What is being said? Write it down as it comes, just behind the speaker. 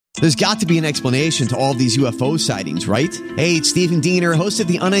There's got to be an explanation to all of these UFO sightings, right? Hey, it's Stephen Diener, host of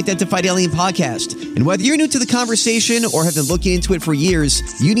the Unidentified Alien Podcast. And whether you're new to the conversation or have been looking into it for years,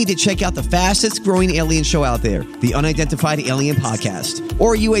 you need to check out the fastest growing alien show out there, the Unidentified Alien Podcast,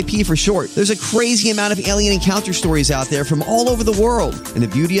 or UAP for short. There's a crazy amount of alien encounter stories out there from all over the world. And the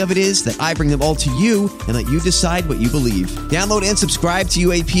beauty of it is that I bring them all to you and let you decide what you believe. Download and subscribe to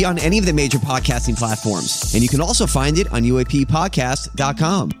UAP on any of the major podcasting platforms. And you can also find it on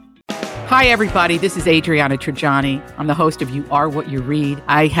UAPpodcast.com. Hi, everybody. This is Adriana Trajani. I'm the host of You Are What You Read.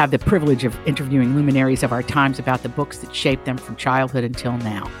 I have the privilege of interviewing luminaries of our times about the books that shaped them from childhood until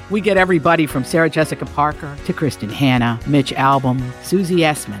now. We get everybody from Sarah Jessica Parker to Kristen Hanna, Mitch Albom, Susie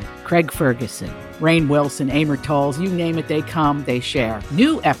Essman, Craig Ferguson, Rainn Wilson, Amor Tolls, you name it, they come, they share.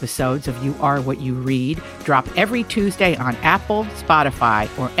 New episodes of You Are What You Read drop every Tuesday on Apple, Spotify,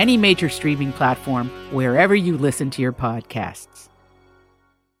 or any major streaming platform wherever you listen to your podcasts.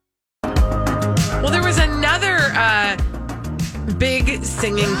 Well, there was another big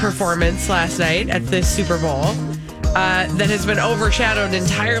singing performance last night at the Super Bowl that has been overshadowed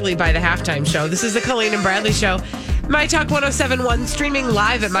entirely by the halftime show. This is the Colleen and Bradley Show. My Talk 1071, streaming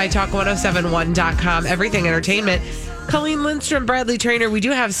live at mytalk1071.com. Everything Entertainment. Colleen Lindstrom, Bradley Trainer. We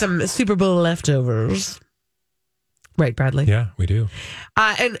do have some Super Bowl leftovers. Right, Bradley? Yeah, we do.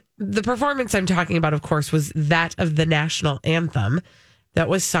 And the performance I'm talking about, of course, was that of the national anthem that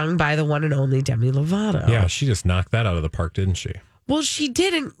was sung by the one and only Demi Lovato. Yeah, she just knocked that out of the park, didn't she? Well, she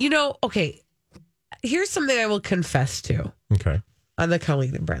didn't. Okay, here's something I will confess to. Okay. On the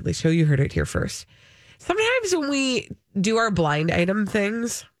Colleen and Bradley Show. You heard it here first. Sometimes when we do our blind item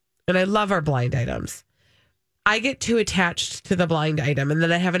things, and I love our blind items, I get too attached to the blind item, and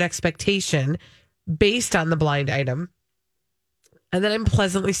then I have an expectation based on the blind item, and then I'm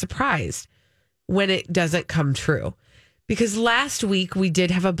pleasantly surprised when it doesn't come true. Because last week we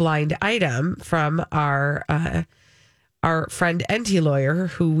did have a blind item from our friend NT Lawyer,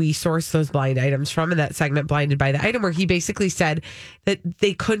 who we sourced those blind items from in that segment, Blinded by the Item, where he basically said that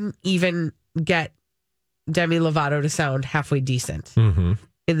they couldn't even get Demi Lovato to sound halfway decent in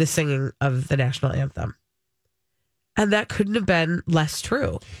the singing of the national anthem. And that couldn't have been less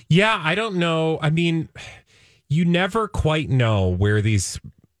true. Yeah, I don't know. I mean, you never quite know where these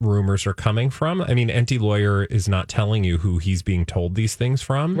rumors are coming from. I mean, NT Lawyer is not telling you who he's being told these things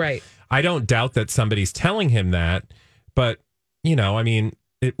from. Right. I don't doubt that somebody's telling him that, but, I mean,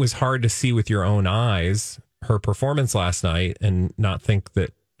 it was hard to see with your own eyes her performance last night and not think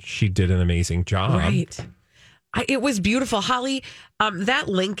that she did an amazing job. Right. It was beautiful. Holly, that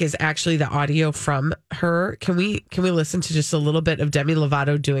link is actually the audio from her. Can we listen to just a little bit of Demi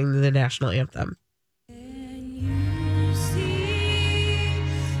Lovato doing the national anthem?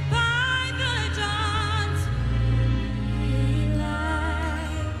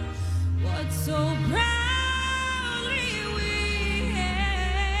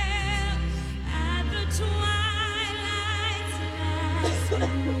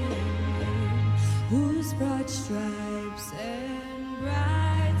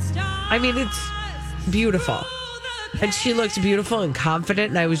 I mean, it's beautiful. And she looked beautiful and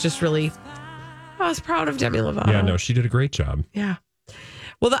confident. And I was just I was proud of Demi Lovato. Yeah, no, she did a great job. Yeah.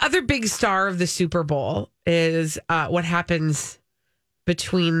 Well, the other big star of the Super Bowl is what happens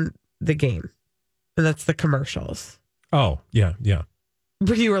between the game. And that's the commercials. Oh, yeah. You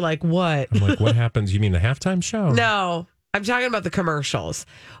were like, what? I'm like, what happens? You mean the halftime show? No, I'm talking about the commercials,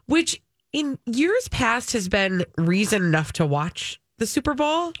 which in years past has been reason enough to watch the Super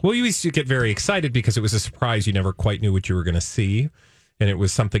Bowl. Well, you used to get very excited because it was a surprise. You never quite knew what you were going to see. And it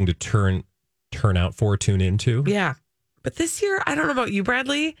was something to tune into. Yeah. But this year, I don't know about you,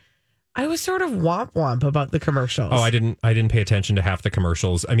 Bradley. I was sort of womp about the commercials. Oh, I didn't pay attention to half the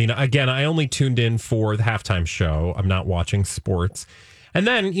commercials. I mean, again, I only tuned in for the halftime show. I'm not watching sports. And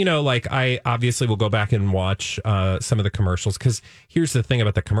then, I obviously will go back and watch some of the commercials, because here's the thing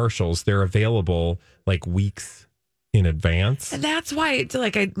about the commercials. They're available like weeks in advance. And that's why it's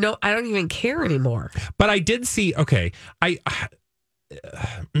like, I don't even care anymore. But I did see, okay, I'm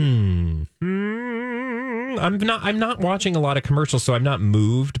not watching a lot of commercials, so I'm not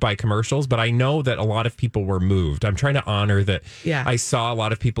moved by commercials, but I know that a lot of people were moved. I'm trying to honor that. Yeah. I saw a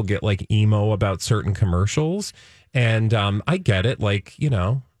lot of people get like emo about certain commercials, and I get it. Like, it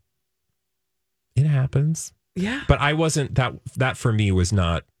happens. Yeah. But I wasn't, that for me was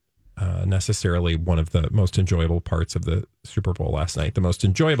not necessarily one of the most enjoyable parts of the Super Bowl last night. The most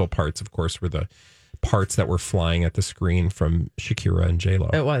enjoyable parts, of course, were the parts that were flying at the screen from Shakira and J-Lo.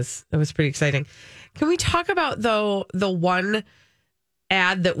 It was pretty exciting. Can we talk about, though, the one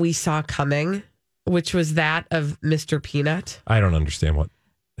ad that we saw coming, which was that of Mr. Peanut? I don't understand what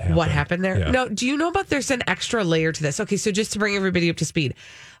what happened there. Yeah. No, do you know about there's an extra layer to this? Okay, so just to bring everybody up to speed.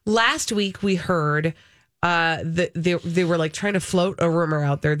 Last week we heard that they were like trying to float a rumor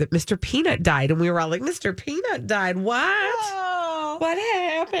out there that Mr. Peanut died, and we were all like, Mr. Peanut died. What? Oh. What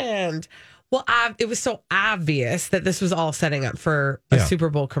happened? Well, it was so obvious that this was all setting up for a Super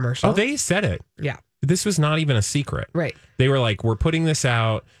Bowl commercial. Oh, they said it. Yeah. This was not even a secret. Right. They were like, we're putting this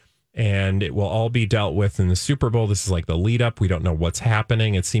out and it will all be dealt with in the Super Bowl. This is like the lead up. We don't know what's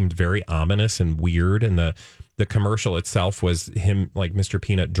happening. It seemed very ominous and weird. And the commercial itself was him, like Mr.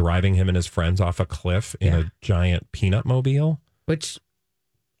 Peanut, driving him and his friends off a cliff in a giant peanut mobile. Which,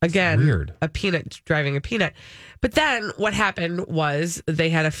 again, weird. A peanut driving a peanut. But then what happened was they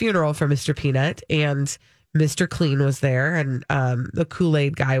had a funeral for Mr. Peanut, and Mr. Clean was there, and the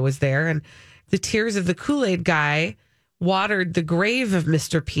Kool-Aid guy was there, and the tears of the Kool-Aid guy watered the grave of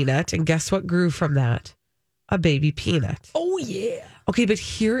Mr. Peanut, and guess what grew from that? A baby peanut. Oh, yeah. Okay, but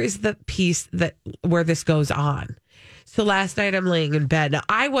here is the piece where this goes on. So last night I'm laying in bed. Now,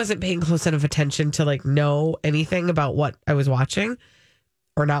 I wasn't paying close enough attention to like know anything about what I was watching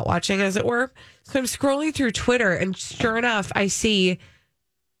or not watching, as it were. So I'm scrolling through Twitter, and sure enough, I see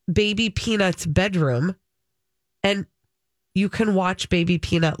Baby Peanut's bedroom, and you can watch Baby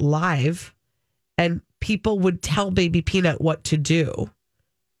Peanut live, and people would tell Baby Peanut what to do,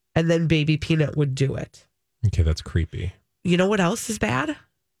 and then Baby Peanut would do it. Okay, that's creepy. You know what else is bad?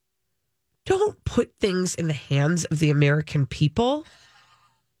 Don't put things in the hands of the American people,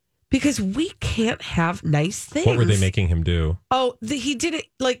 because we can't have nice things. What were they making him do? Oh, he did it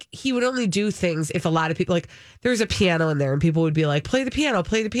like he would only do things if a lot of people, like there's a piano in there and people would be like, play the piano,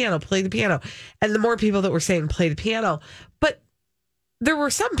 play the piano, play the piano. And the more people that were saying play the piano, but there were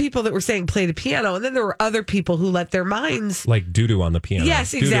some people that were saying play the piano, and then there were other people who let their minds like doo-doo on the piano.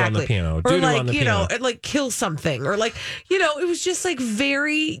 Yes, exactly. Doo-doo on the piano. Or Doo-doo like, on the you piano. know, like kill something, or like, you know, it was just like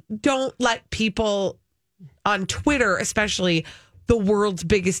very, don't let people on Twitter, especially the world's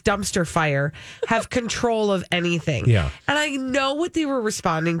biggest dumpster fire, have control of anything. Yeah. And I know what they were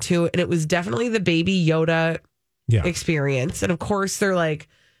responding to, and it was definitely the Baby Yoda experience. And of course they're like,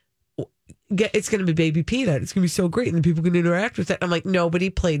 it's going to be Baby Peanut. It's going to be so great, and then people can interact with it. I'm like, nobody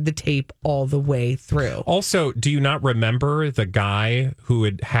played the tape all the way through. Also, do you not remember the guy who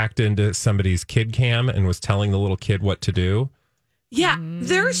had hacked into somebody's kid cam and was telling the little kid what to do? Yeah,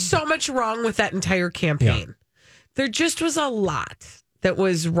 there's so much wrong with that entire campaign. Yeah. There just was a lot that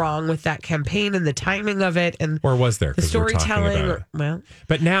was wrong with that campaign and the timing of it, and or was there the storytelling?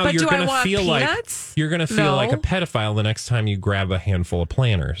 But now you're going to feel peanuts? Like you're going to feel like a pedophile the next time you grab a handful of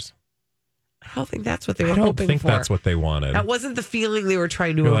planners. I don't think that's what they were hoping for. I don't think for. that's what they wanted. That wasn't the feeling they were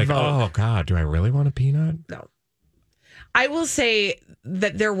trying to You're evoke. Like, oh God, do I really want a peanut? No. I will say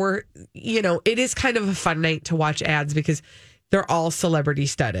that there were, you know, it is kind of a fun night to watch ads because they're all celebrity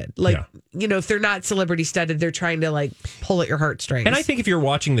studded. Like, you know, if they're not celebrity studded, they're trying to like pull at your heartstrings. And I think if you're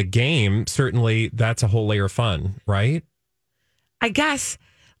watching the game, certainly that's a whole layer of fun, right? I guess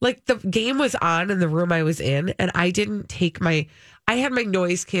like the game was on in the room I was in, and I didn't take I had my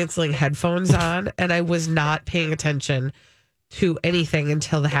noise canceling headphones on, and I was not paying attention to anything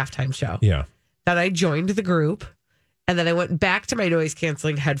until the halftime show. Yeah. Then I joined the group, and then I went back to my noise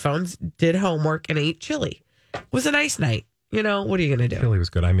canceling headphones, did homework, and ate chili. It was a nice night. You know, what are you going to do? Chili was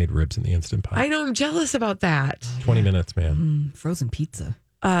good. I made ribs in the Instant Pot. I know, I'm jealous about that. 20 minutes, man. Frozen pizza.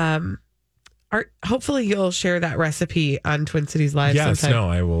 Hopefully you'll share that recipe on Twin Cities Live sometime. No,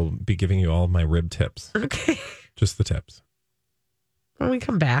 I will be giving you all my rib tips. Okay. Just the tips. When we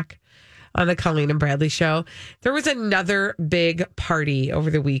come back on the Colleen and Bradley show, there was another big party over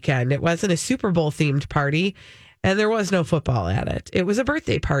the weekend. It wasn't a Super Bowl themed party, and there was no football at it. It was a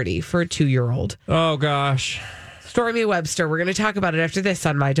birthday party for a 2-year-old. Oh, gosh. Stormy Webster. We're going to talk about it after this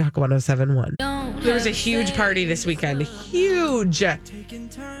on My Talk 107.1. There was a huge party this weekend. Huge.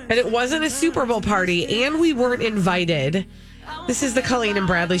 And it wasn't a Super Bowl party, and we weren't invited. This is the Colleen and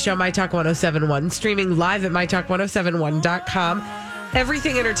Bradley show, My Talk 107.1, streaming live at MyTalk1071.com.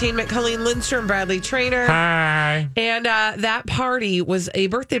 Everything Entertainment, Colleen Lindstrom, Bradley Trainer. Hi. And that party was a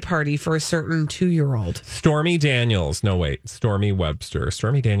birthday party for a certain 2-year-old. Stormy Daniels. No, wait. Stormy Webster.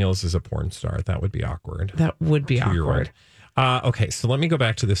 Stormy Daniels is a porn star. That would be awkward. That would be awkward. Okay, so let me go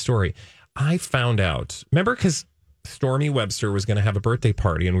back to this story. I found out, remember, because Stormy Webster was going to have a birthday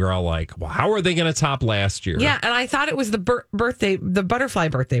party, and we were all like, well, how are they going to top last year? Yeah, and I thought it was the butterfly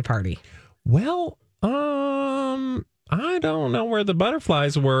birthday party. Well, I don't know where the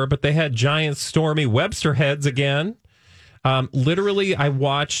butterflies were, but they had giant Stormy Webster heads again. Literally, I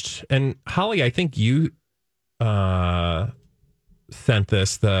watched, and Holly, I think you sent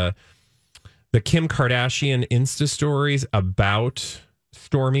this, the Kim Kardashian Insta stories about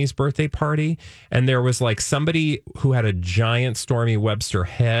Stormy's birthday party, and there was like somebody who had a giant Stormy Webster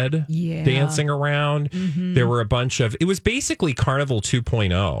head dancing around. There were a bunch of, it was basically Carnival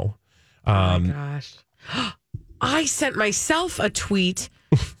 2.0. Oh my gosh. I sent myself a tweet.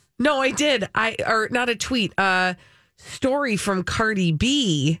 No, I did. Or not a tweet, a story from Cardi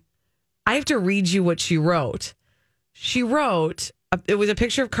B. I have to read you what she wrote. She wrote, it was a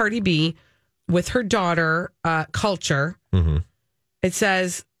picture of Cardi B with her daughter, Culture. It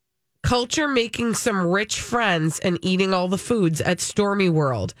says, Culture making some rich friends and eating all the foods at Stormy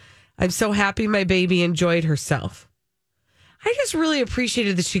World. I'm so happy my baby enjoyed herself. I just really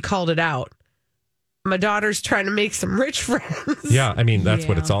appreciated that she called it out. My daughter's trying to make some rich friends. Yeah, I mean, that's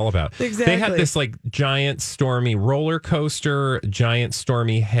what it's all about. Exactly. They had this like giant Stormy roller coaster, giant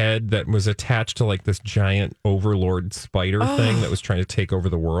Stormy head that was attached to like this giant overlord spider thing that was trying to take over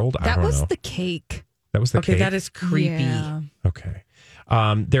the world. I don't know. The cake. That was the cake? Okay, that is creepy. Yeah. Okay.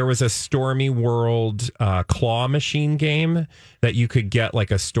 There was a Stormy World claw machine game that you could get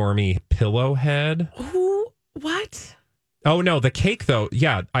like a Stormy pillow head. Who? What? Oh, no, the cake, though.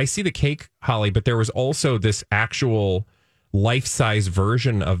 Yeah, I see the cake, Holly, but there was also this actual life-size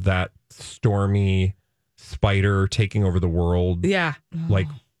version of that Stormy spider taking over the world. Yeah. Like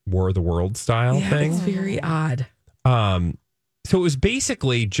War of the World style thing. It's very odd. So it was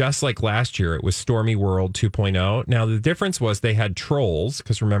basically just like last year. It was Stormy World 2.0. Now, the difference was they had trolls,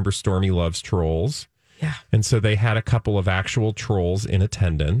 because remember, Stormy loves trolls. Yeah. And so they had a couple of actual trolls in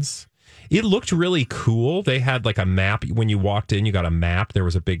attendance. It looked really cool. They had like a map. When you walked in, you got a map. There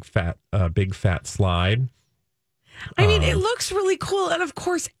was a big fat slide. I mean, it looks really cool. And of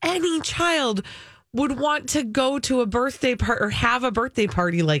course, any child would want to go to a birthday party or have a birthday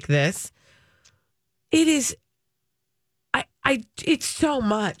party like this. It is, it's so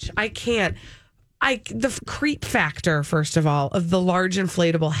much. I can't. The creep factor, first of all, of the large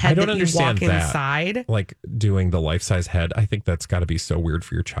inflatable head that you walk inside. Like doing the life-size head. I think that's got to be so weird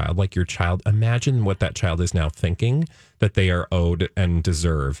for your child. Like your child, imagine what that child is now thinking that they are owed and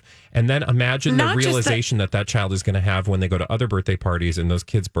deserve. And then imagine the realization that child is going to have when they go to other birthday parties, and those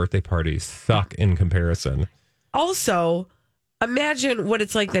kids' birthday parties suck in comparison. Also, imagine what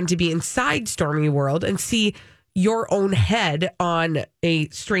it's like then to be inside Stormy World and see your own head on a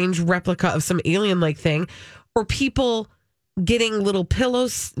strange replica of some alien-like thing, or people getting little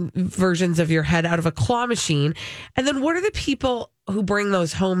pillows versions of your head out of a claw machine. And then what are the people who bring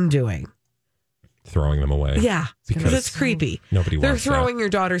those home doing? Throwing them away. Yeah, because it's creepy. Nobody wants They're throwing your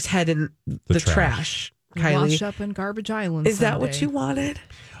daughter's head in the trash. Kylie. Wash up in Garbage Island. Is that what you wanted?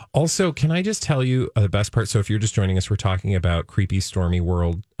 Also, can I just tell you the best part? So if you're just joining us, we're talking about creepy Stormy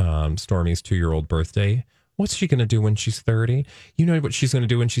World, Stormy's 2-year-old birthday. What's she going to do when she's 30? You know what she's going to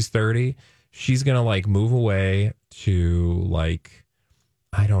do when she's 30? She's going to like move away to like,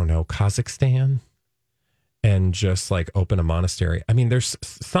 I don't know, Kazakhstan and just like open a monastery. I mean, there's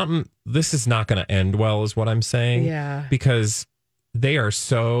something, this is not going to end well is what I'm saying. Yeah. Because they are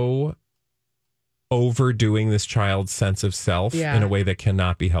so overdoing this child's sense of self in a way that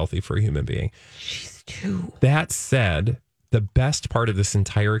cannot be healthy for a human being. She's 2. That said, the best part of this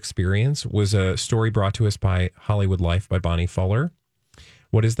entire experience was a story brought to us by Hollywood Life by Bonnie Fuller.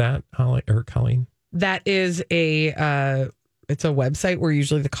 What is that, Holly or Colleen? That is it's a website where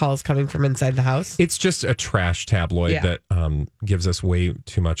usually the call is coming from inside the house. It's just a trash tabloid that gives us way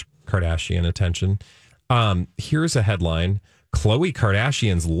too much Kardashian attention. Here's a headline. Khloe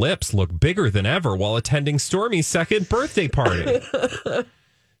Kardashian's lips look bigger than ever while attending Stormy's second birthday party.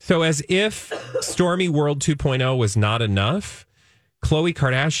 So as if Stormy World 2.0 was not enough, Khloe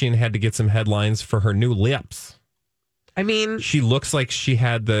Kardashian had to get some headlines for her new lips. I mean, she looks like she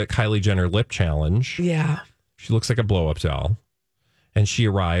had the Kylie Jenner lip challenge. Yeah. She looks like a blow-up doll. And she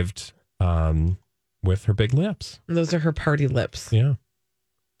arrived with her big lips. And those are her party lips. Yeah.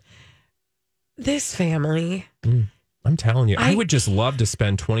 This family. I'm telling you, I would just love to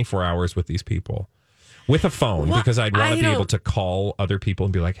spend 24 hours with these people. With a phone, because I'd want to be able to call other people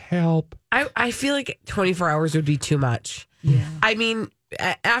and be like, help. I feel like 24 hours would be too much. Yeah. I mean,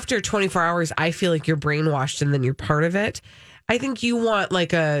 after 24 hours, I feel like you're brainwashed and then you're part of it. I think you want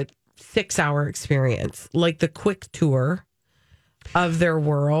like a 6-hour experience, like the quick tour of their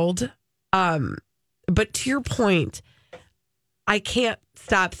world. But to your point, I can't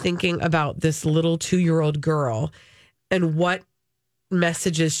stop thinking about this little 2-year-old girl and what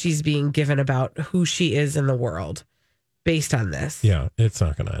messages she's being given about who she is in the world based on this. Yeah, it's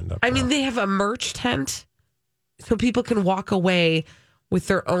not going to end up. I mean, they have a merch tent so people can walk away with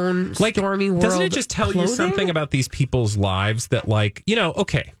their own Stormy World. Doesn't it just tell you something about these people's lives that, like, you know,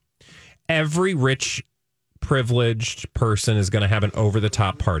 okay, every rich privileged person is going to have an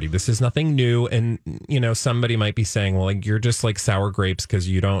over-the-top party. This is nothing new. And, somebody might be saying, well, like, you're just like sour grapes because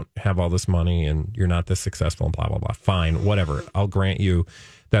you don't have all this money and you're not this successful and blah, blah, blah. Fine, whatever. I'll grant you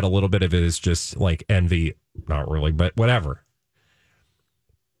that a little bit of it is just like envy. Not really, but whatever.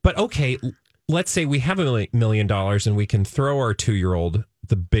 But okay, let's say we have $1 million and we can throw our 2-year-old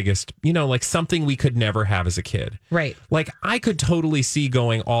the biggest, like something we could never have as a kid. Right. Like I could totally see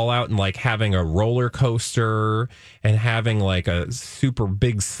going all out and like having a roller coaster and having like a super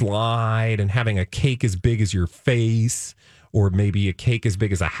big slide and having a cake as big as your face or maybe a cake as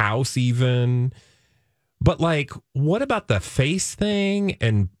big as a house even. But like, what about the face thing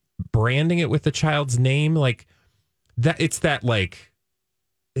and branding it with the child's name? Like that, it's that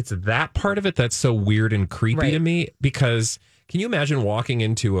part of it that's so weird and creepy to me because can you imagine walking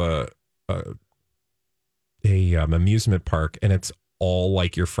into a amusement park and it's all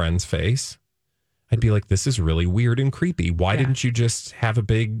like your friend's face? I'd be like, this is really weird and creepy. Why didn't you just have a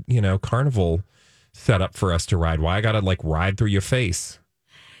big, carnival set up for us to ride? Why I got to like ride through your face?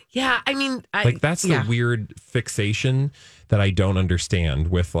 Yeah, I mean, that's the weird fixation that I don't understand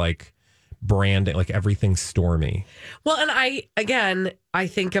with like branding, like everything's Stormy. Well, and I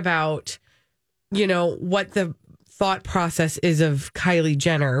think about, what the thought process is of Kylie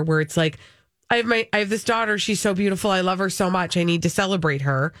Jenner, where it's like, I have this daughter. She's so beautiful. I love her so much. I need to celebrate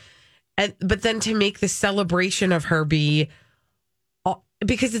her. But then to make the celebration of her be,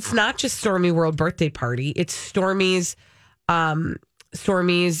 because it's not just Stormy World birthday party. It's Stormy's makeup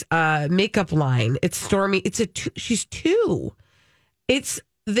line. It's Stormy. She's 2. It's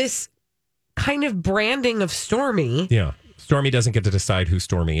this kind of branding of Stormy. Yeah. Stormy doesn't get to decide who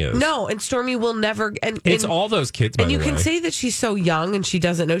Stormy is. No, and Stormy will never. And it's all those kids, by the way. And you can say that she's so young and she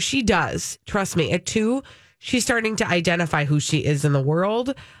doesn't know. She does. Trust me. At 2, she's starting to identify who she is in the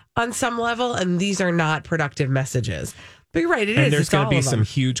world on some level, and these are not productive messages. But you're right, and there's going to be some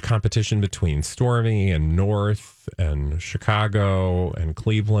huge competition between Stormy and North and Chicago and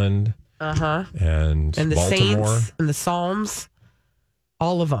Cleveland. And the Baltimore. Saints and the Psalms.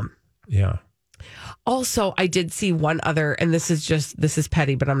 All of them. Yeah. Also, I did see one other, and this is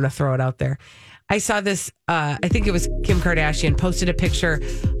petty, but I'm going to throw it out there. I saw this, I think it was Kim Kardashian posted a picture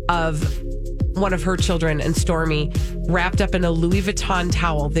of one of her children and Stormy wrapped up in a Louis Vuitton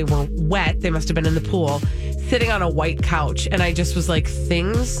towel. They were wet. They must have been in the pool, sitting on a white couch. And I just was like,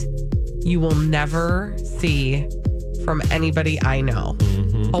 things you will never see from anybody I know.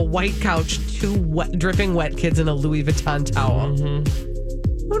 Mm-hmm. A white couch, 2 dripping wet kids in a Louis Vuitton towel. Mm-hmm.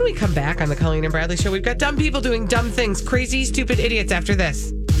 When we come back on the Colleen and Bradley Show, we've got dumb people doing dumb things, crazy, stupid idiots after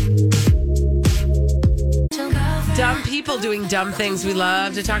this. Dumb people doing dumb things. We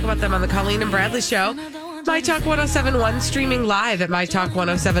love to talk about them on the Colleen and Bradley Show. My Talk 1071, streaming live at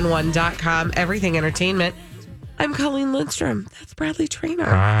mytalk1071.com. Everything Entertainment. I'm Colleen Lindstrom. That's Bradley Traynor.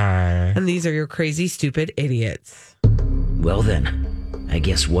 Hi. And these are your crazy, stupid idiots. Well then, I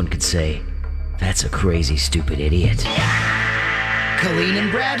guess one could say that's a crazy, stupid idiot. Colleen and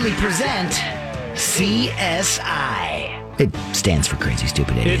Bradley present CSI. It stands for Crazy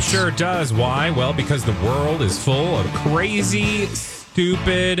Stupid Idiots. It sure does. Why? Well, because the world is full of crazy,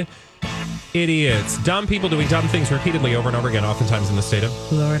 stupid idiots. Dumb people doing dumb things repeatedly over and over again, oftentimes in the state of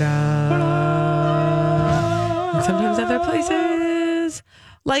Florida. And sometimes other places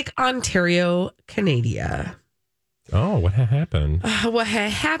like Ontario, Canada. Oh, what happened? What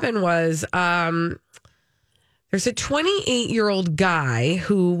happened was there's a 28-year-old guy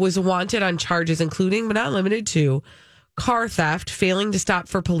who was wanted on charges, including but not limited to car theft, failing to stop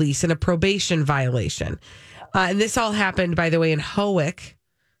for police, and a probation violation. And this all happened, by the way, in Howick,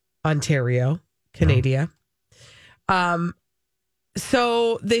 Ontario, Canada.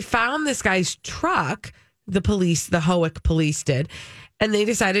 So they found this guy's truck, the Howick police did, and they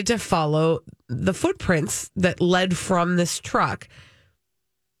decided to follow the footprints that led from this truck.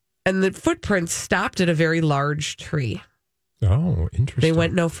 And the footprints stopped at a very large tree. Oh, interesting. They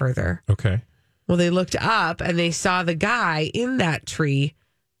went no further. Okay. Well, they looked up and they saw the guy in that tree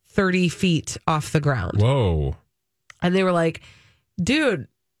 30 feet off the ground. Whoa. And they were like, dude,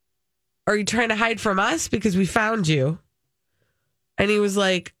 are you trying to hide from us? Because we found you. And he was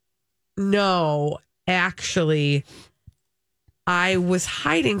like, no, actually, I was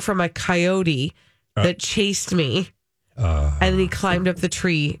hiding from a coyote that chased me. And then he climbed up the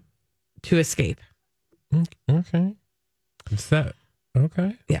tree to escape. Okay. Is that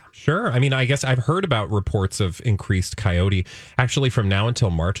okay? Yeah. Sure. I mean, I guess I've heard about reports of increased coyote. Actually, from now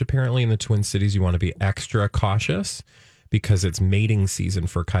until March, apparently, in the Twin Cities, you want to be extra cautious because it's mating season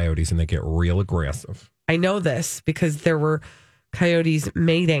for coyotes and they get real aggressive. I know this because there were coyotes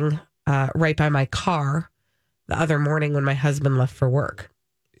mating right by my car the other morning when my husband left for work.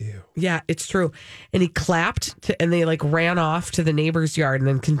 Ew. Yeah, it's true. And he clapped and they like ran off to the neighbor's yard and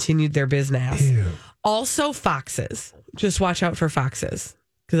then continued their business. Ew. Also, foxes. Just watch out for foxes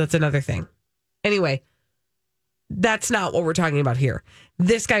because that's another thing. Anyway, that's not what we're talking about here.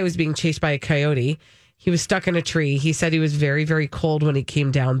 This guy was being chased by a coyote. He was stuck in a tree. He said he was very, very cold when he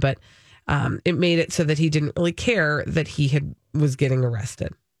came down, but it made it so that he didn't really care that he was getting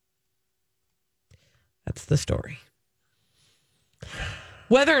arrested. That's the story.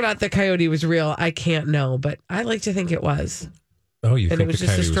 Whether or not the coyote was real, I can't know, but I like to think it was. Oh, you And think it was the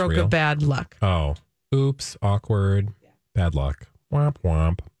just a coyote was stroke real? of bad luck. Oh, oops, awkward, bad luck. Womp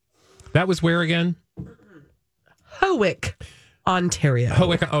womp. That was where again? Howick, Ontario.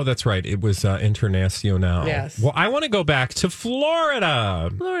 Oh, that's right. It was Internacional. Yes. Well, I want to go back to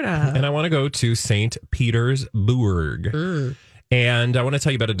Florida. Florida. And I want to go to St. Petersburg. And I want to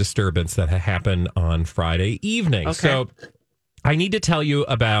tell you about a disturbance that happened on Friday evening. Okay. So I need to tell you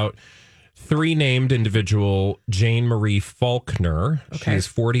about three named individual, Jane Marie Faulkner. Okay. She is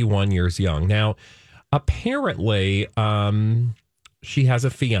 41 years young. Now, apparently, she has a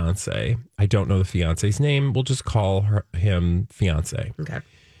fiance. I don't know the fiance's name. We'll just call him fiance. Okay.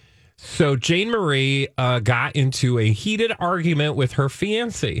 So Jane Marie got into a heated argument with her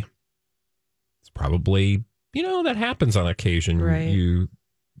fiancé. It's probably, that happens on occasion. Right. You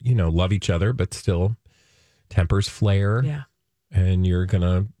love each other, but still tempers flare. Yeah. And you're going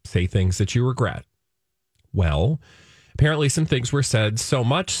to say things that you regret. Well, apparently some things were said, so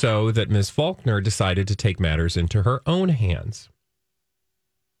much so that Ms. Faulkner decided to take matters into her own hands.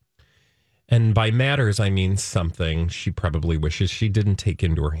 And by matters, I mean something she probably wishes she didn't take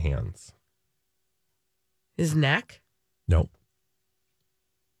into her hands. His neck? Nope.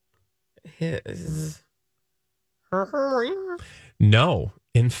 His... No.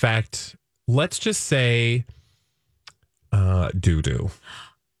 In fact, let's just say doo-doo.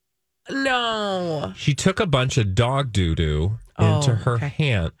 No. She took a bunch of dog doo-doo into her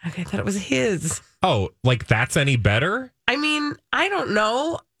hand. Okay, I thought it was his. Oh, like that's any better? I mean, I don't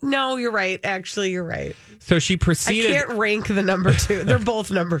know. No, you're right. Actually, you're right. So she I proceeded. can't rank the number two. They're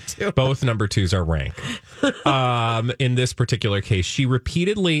both number two. Both number twos are rank. In this particular case,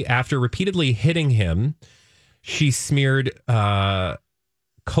 after repeatedly hitting him, she smeared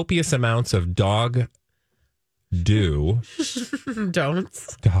copious amounts of dog don'ts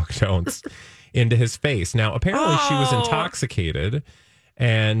into his face. Now, apparently she was intoxicated,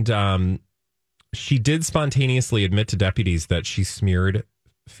 and she did spontaneously admit to deputies that she smeared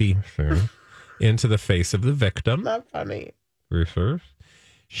feces into the face of the victim. Not funny.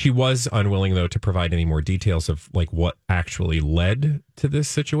 She was unwilling, though, to provide any more details of like what actually led to this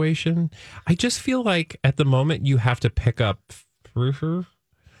situation. I just feel like at the moment you have to pick up.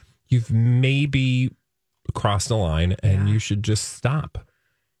 You've maybe crossed the line, and you should just stop.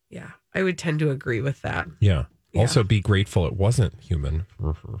 Yeah, I would tend to agree with that. Yeah. Also, be grateful it wasn't human.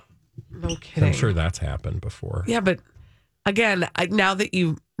 No kidding. I'm sure that's happened before. Yeah, but again, now that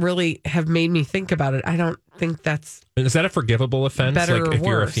you really have made me think about it, I don't think that's Is that a forgivable offense? better Like or if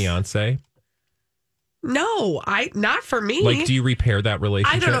you're a worse. fiance? No, not for me. Like, do you repair that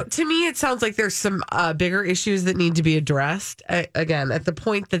relationship? I don't know. To me, it sounds like there's some bigger issues that need to be addressed. Again, at the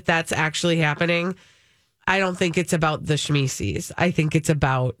point that that's actually happening, I don't think it's about the schmeezies. I think it's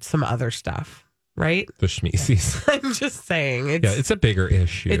about some other stuff, right? The schmeezies. I'm just saying. It's a bigger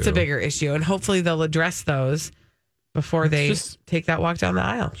issue. It's a bigger issue. And hopefully they'll address those before they take that walk down the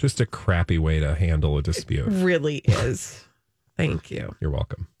aisle. It's just a crappy way to handle a dispute. It really is. Thank you. You're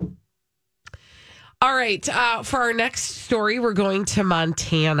welcome. All right. For our next story, we're going to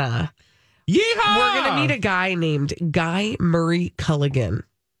Montana. Yeehaw! We're going to meet a guy named Guy Murray Culligan.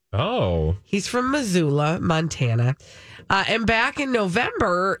 Oh. He's from Missoula, Montana. And back in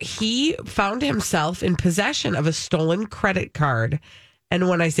November, he found himself in possession of a stolen credit card. And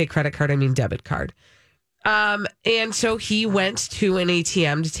when I say credit card, I mean debit card. And so he went to an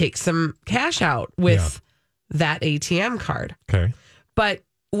ATM to take some cash out with that ATM card. Okay. But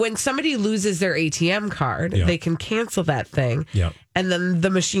when somebody loses their ATM card, they can cancel that thing. Yeah. And then the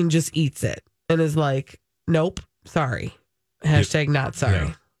machine just eats it and is like, nope, sorry. Hashtag not sorry.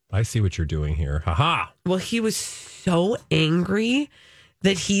 Yeah. I see what you're doing here. Haha. Well, he was so angry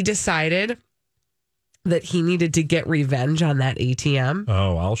that he decided that he needed to get revenge on that ATM.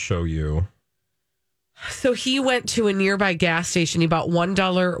 Oh, I'll show you. So he went to a nearby gas station. He bought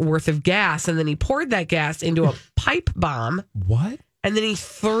 $1 worth of gas, and then he poured that gas into a pipe bomb. What? And then he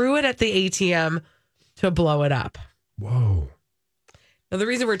threw it at the ATM to blow it up. Whoa. Now, the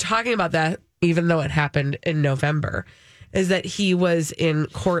reason we're talking about that, even though it happened in November, is that he was in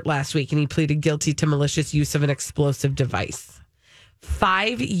court last week and he pleaded guilty to malicious use of an explosive device.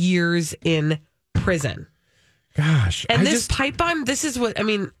 5 years in prison. Gosh. And this pipe bomb, this is what, I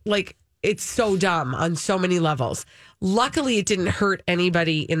mean, like, it's so dumb on so many levels. Luckily, it didn't hurt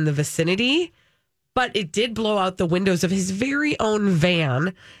anybody in the vicinity, but it did blow out the windows of his very own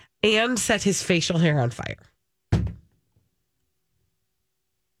van and set his facial hair on fire.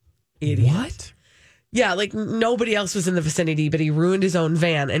 Idiot. What? Yeah, like nobody else was in the vicinity, but he ruined his own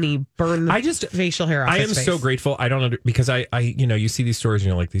van and he burned facial hair off his face. I am so grateful. I don't because I you see these stories and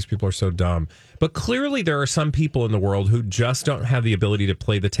you're like, these people are so dumb. But clearly there are some people in the world who just don't have the ability to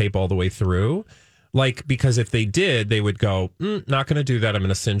play the tape all the way through. Like, because if they did, they would go, not going to do that. I'm going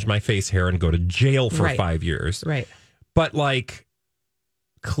to singe my face hair and go to jail for 5 years. Right. But like,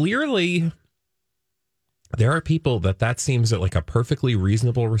 clearly there are people that seems like a perfectly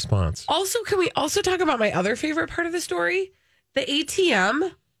reasonable response. Also, can we also talk about my other favorite part of the story? The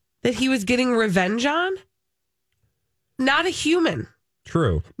ATM that he was getting revenge on? Not a human.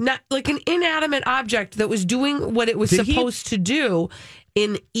 True. Not like an inanimate object that was doing what it was supposed to do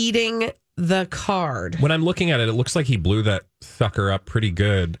in eating the card. When I'm looking at it, it looks like he blew that sucker up pretty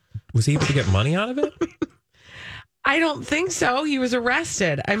good. Was he able to get money out of it? I don't think so. He was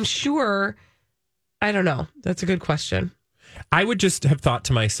arrested. I'm sure. I don't know. That's a good question. I would just have thought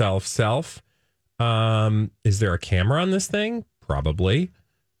to myself, is there a camera on this thing? Probably.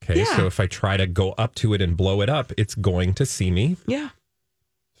 Okay, Yeah. So if I try to go up to it and blow it up, it's going to see me. Yeah.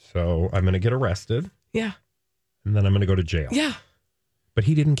 So I'm going to get arrested. Yeah. And then I'm going to go to jail. Yeah. But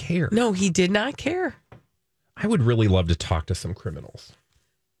he didn't care. No, he did not care. I would really love to talk to some criminals.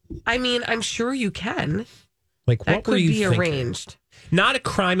 I mean, I'm sure you can. Like, That what were could you be thinking? arranged. Not a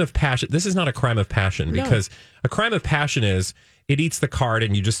crime of passion. This is not a crime of passion No. because a crime of passion is it eats the card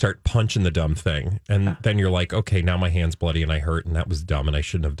and you just start punching the dumb thing. And then you're like, okay, now my hand's bloody and I hurt and that was dumb and I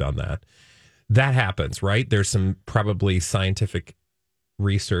shouldn't have done that. That happens, right? There's some probably scientific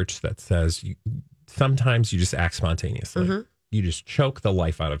research that says sometimes you just act spontaneously. Mm-hmm. You just choke the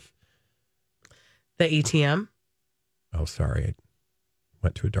life out of. The ATM? Oh, sorry. I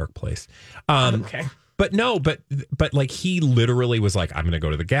went to a dark place. Okay. But no, but like he literally was like, I'm going to go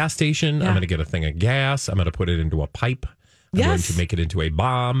to the gas station. Yeah. I'm going to get a thing of gas. I'm going to put it into a pipe. I'm going Yes. to make it into a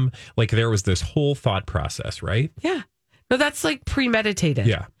bomb. Like there was this whole thought process, right? Yeah. No, that's like premeditated.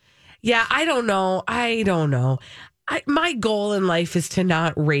 Yeah. Yeah, I don't know. My goal in life is to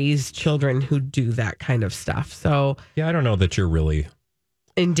not raise children who do that kind of stuff. So Yeah, I don't know that you're really.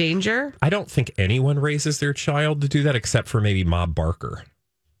 in danger? I don't think anyone raises their child to do that except for maybe Ma Barker.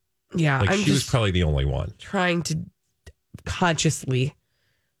 Yeah, Like I'm she was just probably the only one. trying to consciously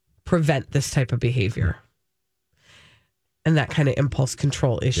prevent this type of behavior and that kind of impulse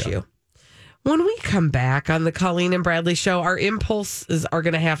control issue. Yeah. When we come back on the Colleen and Bradley show, our impulses are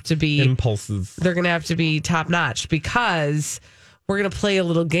going to have to be Impulses. they're going to have to be top notch because we're going to play a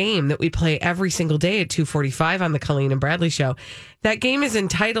little game that we play every single day at 2:45 on the Colleen and Bradley show. That game is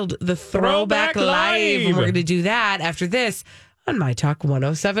entitled The Throwback Live. And we're going to do that after this on My Talk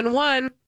 1071.